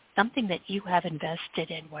in something that you have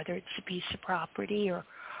invested in, whether it's a piece of property or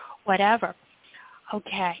whatever.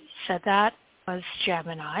 Okay, so that was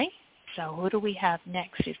Gemini. So who do we have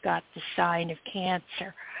next? We've got the sign of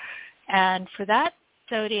Cancer. And for that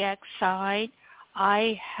zodiac sign,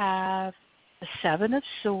 I have the 7 of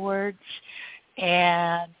Swords.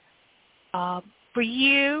 And for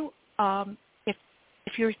you,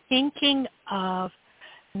 if you're thinking of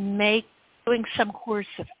doing some course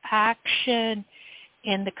of action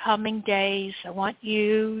in the coming days, I want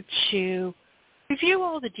you to review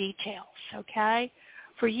all the details, okay?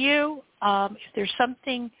 For you, if there's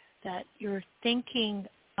something that you're thinking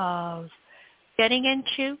of getting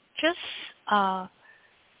into, just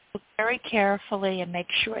look very carefully and make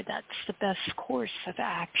sure that's the best course of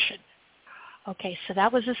action. Okay, so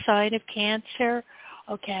that was a sign of Cancer.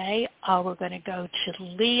 Okay, we're going to go to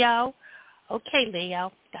Leo. Okay,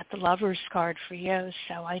 Leo, got the Lover's card for you.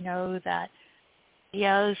 So I know that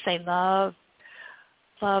Leos, they love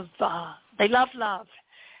love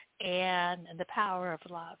and the power of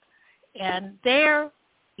love. And there,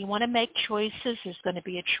 you want to make choices. There's going to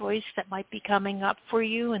be a choice that might be coming up for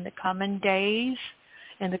you in the coming days,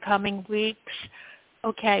 in the coming weeks.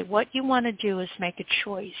 Okay, what you want to do is make a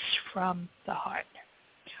choice from the heart.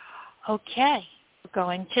 Okay,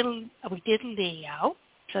 we did Leo.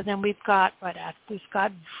 So then we've got we've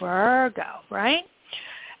got Virgo, right?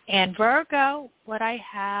 And Virgo, what I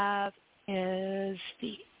have is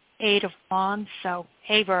the 8 of Wands. So,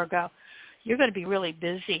 hey, Virgo, you're going to be really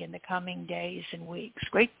busy in the coming days and weeks.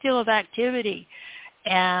 Great deal of activity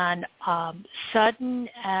and sudden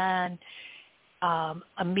and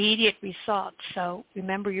immediate results. So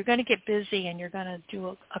remember, you're going to get busy and you're going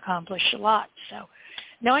to accomplish a lot. So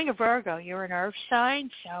knowing a Virgo, you're an earth sign,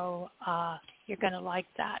 so you're going to like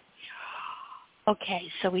that.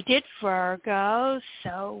 Okay, so we did Virgo,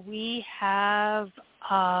 so we have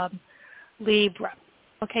Libra.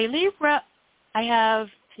 Okay, Libra, I have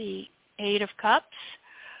the 8 of Cups,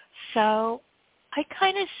 so I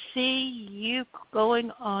kind of see you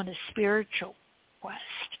going on a spiritual quest.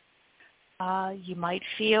 You might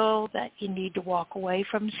feel that you need to walk away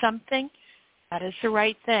from something. That is the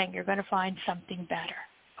right thing. You're going to find something better,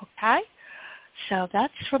 okay? So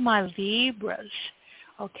that's for my Libras.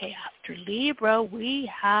 Okay, after Libra,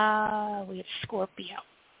 we have Scorpio,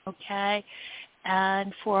 okay?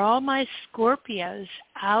 And for all my Scorpios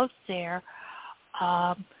out there,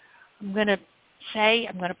 I'm going to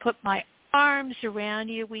put my arms around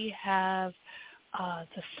you. We have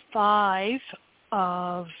the 5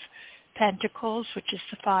 of Pentacles, which is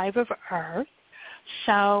the 5 of Earth.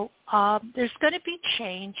 So there's going to be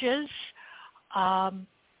changes. If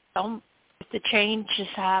the changes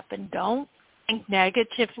happen, don't think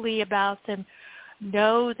negatively about them.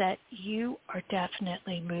 Know that you are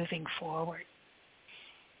definitely moving forward.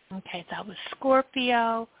 Okay, that was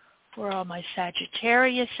Scorpio. For all my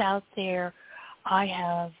Sagittarius out there, I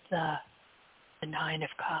have the 9 of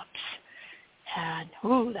Cups. And,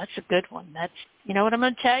 that's a good one. You know what I'm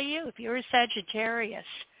going to tell you? If you're a Sagittarius,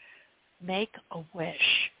 make a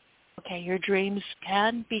wish. Okay, your dreams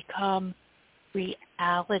can become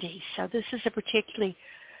reality. So this is a particularly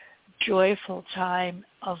joyful time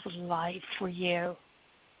of life for you,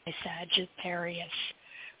 my Sagittarius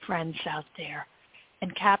friends out there.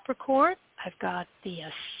 And Capricorn, I've got the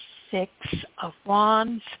 6 of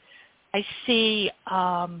Wands. I see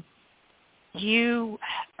you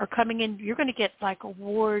are coming in, you're going to get like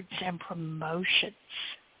awards and promotions.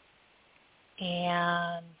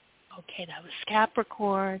 And, okay, that was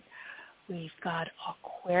Capricorn. We've got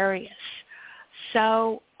Aquarius.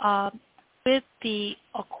 So with the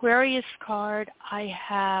Aquarius card, I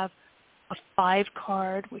have a 5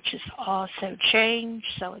 card, which is also changed.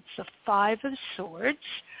 So it's the 5 of Swords.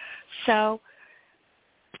 So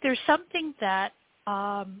if there's something that,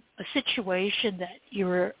 a situation that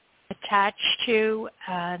you're attached to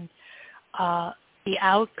and the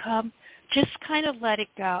outcome, just kind of let it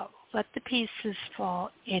go. Let the pieces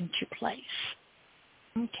fall into place.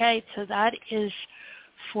 Okay, so that is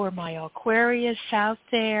for my Aquarius out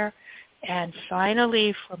there. And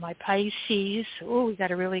finally, for my Pisces, we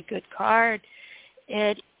got a really good card.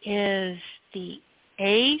 It is the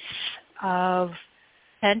Ace of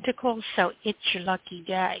Pentacles, so it's your lucky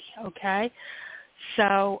day, okay?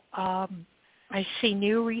 So I see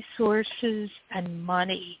new resources and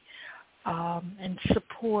money and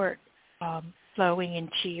support flowing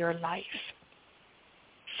into your life.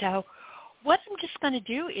 So what I'm just going to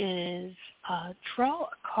do is draw a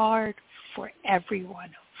card for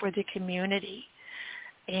everyone, for the community.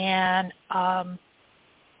 And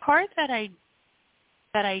card that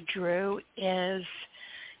I drew is,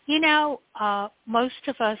 most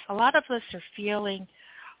of us, a lot of us are feeling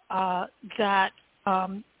that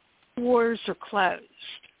doors are closed,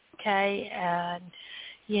 okay? And,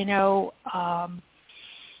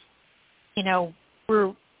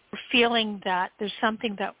 we're feeling that there's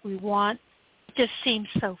something that we want, it just seems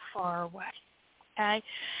so far away, okay?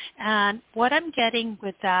 And what I'm getting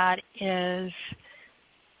with that is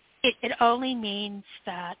it only means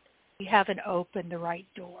that we haven't opened the right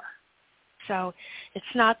door. So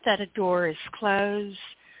it's not that a door is closed.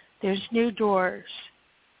 There's new doors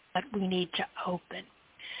that we need to open.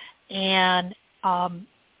 And,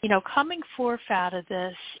 coming forth out of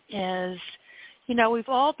this is, we've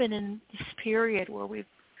all been in this period where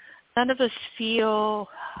none of us feel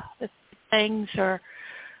that things are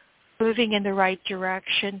moving in the right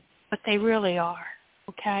direction, but they really are,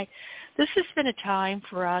 okay? This has been a time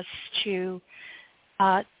for us to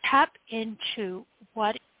tap into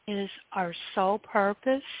what is our soul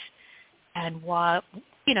purpose and what,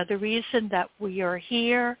 the reason that we are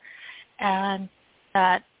here, and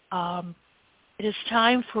that it is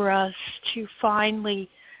time for us to finally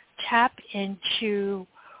tap into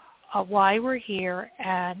why we're here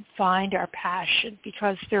and find our passion,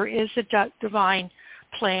 because there is a divine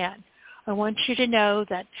plan. I want you to know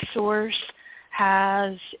that Source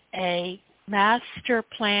has a master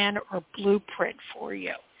plan or blueprint for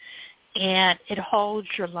you, and it holds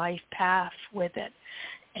your life path with it.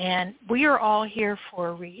 And we are all here for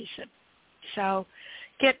a reason. So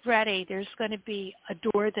get ready. There's going to be a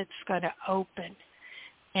door that's going to open.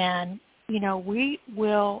 And, we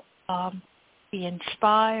will be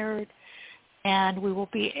inspired and we will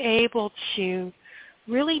be able to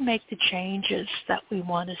really make the changes that we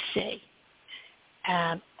want to see.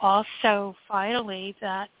 And also, finally,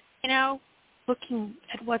 that, looking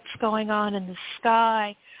at what's going on in the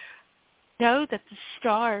sky, know that the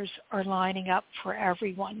stars are lining up for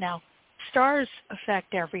everyone. Now, stars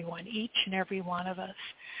affect everyone, each and every one of us.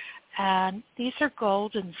 And these are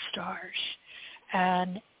golden stars.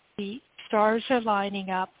 And the stars are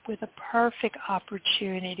lining up with a perfect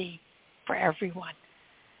opportunity for everyone.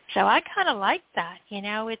 So I kind of like that.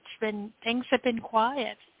 Things have been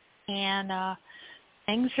quiet, and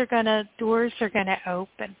doors are gonna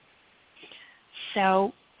open.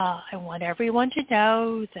 So I want everyone to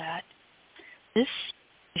know that this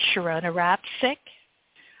is Sharona Rapsick.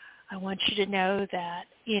 I want you to know that,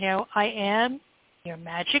 I am your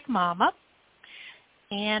magic mama.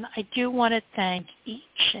 And I do want to thank each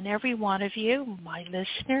and every one of you, my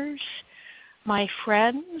listeners, my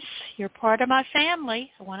friends. You're part of my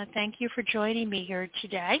family. I want to thank you for joining me here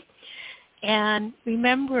today. And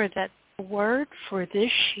remember that the word for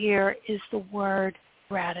this year is the word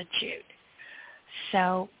gratitude.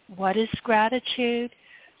 So what is gratitude?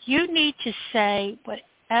 You need to say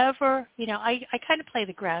whatever, I kind of play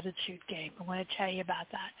the gratitude game. I want to tell you about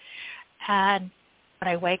that. And when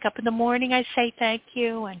I wake up in the morning, I say thank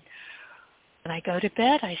you. And when I go to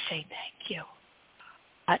bed, I say thank you.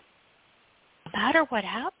 But no matter what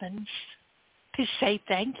happens, to say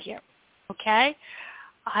thank you, okay?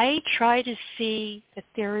 I try to see that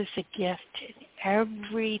there is a gift in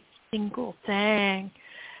every single thing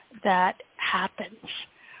that happens,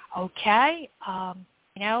 okay?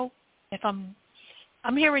 If I'm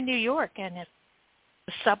here in New York, and if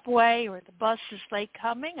the subway or the bus is late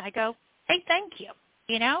coming, I go, hey, thank you.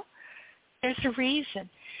 There's a reason.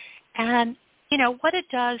 And, what it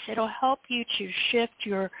does, it'll help you to shift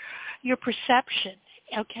your perception,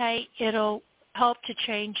 okay? It'll help to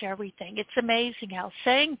change everything. It's amazing how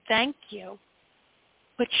saying thank you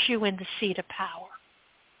puts you in the seat of power,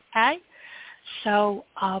 okay? So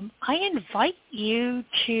I invite you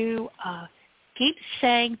to keep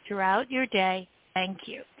saying throughout your day, thank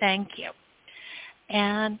you, thank you.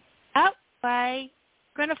 And that way,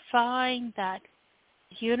 you're going to find that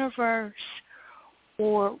the universe,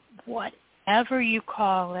 or whatever you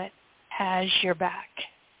call it, has your back.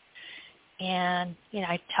 And,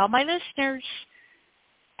 I tell my listeners,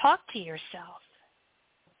 talk to yourself.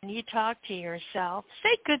 When you talk to yourself,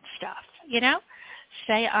 say good stuff,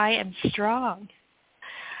 Say, I am strong.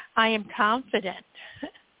 I am confident.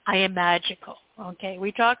 I am magical. Okay,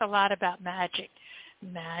 we talk a lot about magic.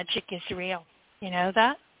 Magic is real. You know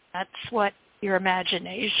that? That's what your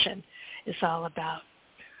imagination is all about.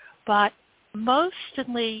 But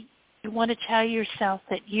mostly, you want to tell yourself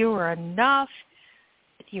that you are enough,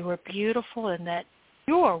 that you are beautiful, and that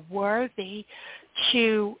you are worthy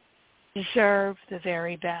to deserve the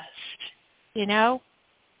very best.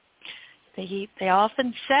 They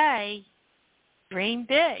often say, dream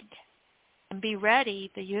big and be ready.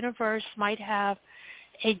 The universe might have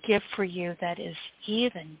a gift for you that is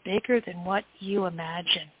even bigger than what you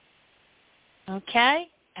imagine. Okay?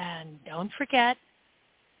 And don't forget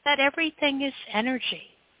that everything is energy.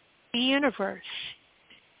 The universe,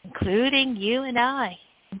 including you and I,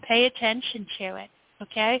 and pay attention to it.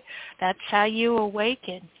 Okay? That's how you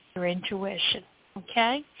awaken your intuition.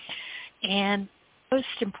 Okay? And most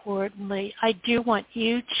importantly, I do want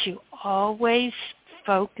you to always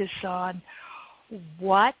focus on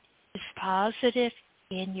what is positive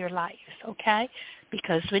in your life, okay?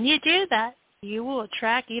 Because when you do that, you will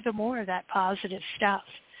attract even more of that positive stuff,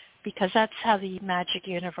 because that's how the magic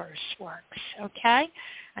universe works, okay?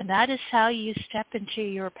 And that is how you step into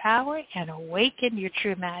your power and awaken your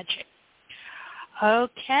true magic.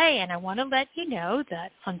 Okay, and I want to let you know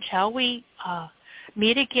that until we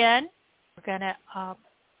meet again,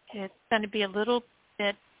 it's going to be a little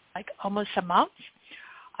bit like almost a month.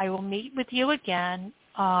 I will meet with you again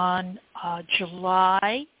on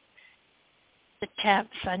July the 10th,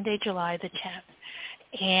 Sunday, July the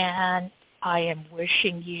 10th. And I am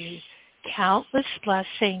wishing you countless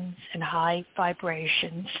blessings and high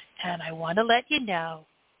vibrations. And I want to let you know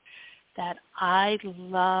that I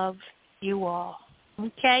love you all.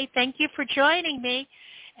 Okay, thank you for joining me,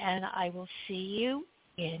 and I will see you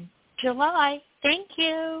in July. Thank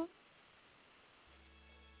you.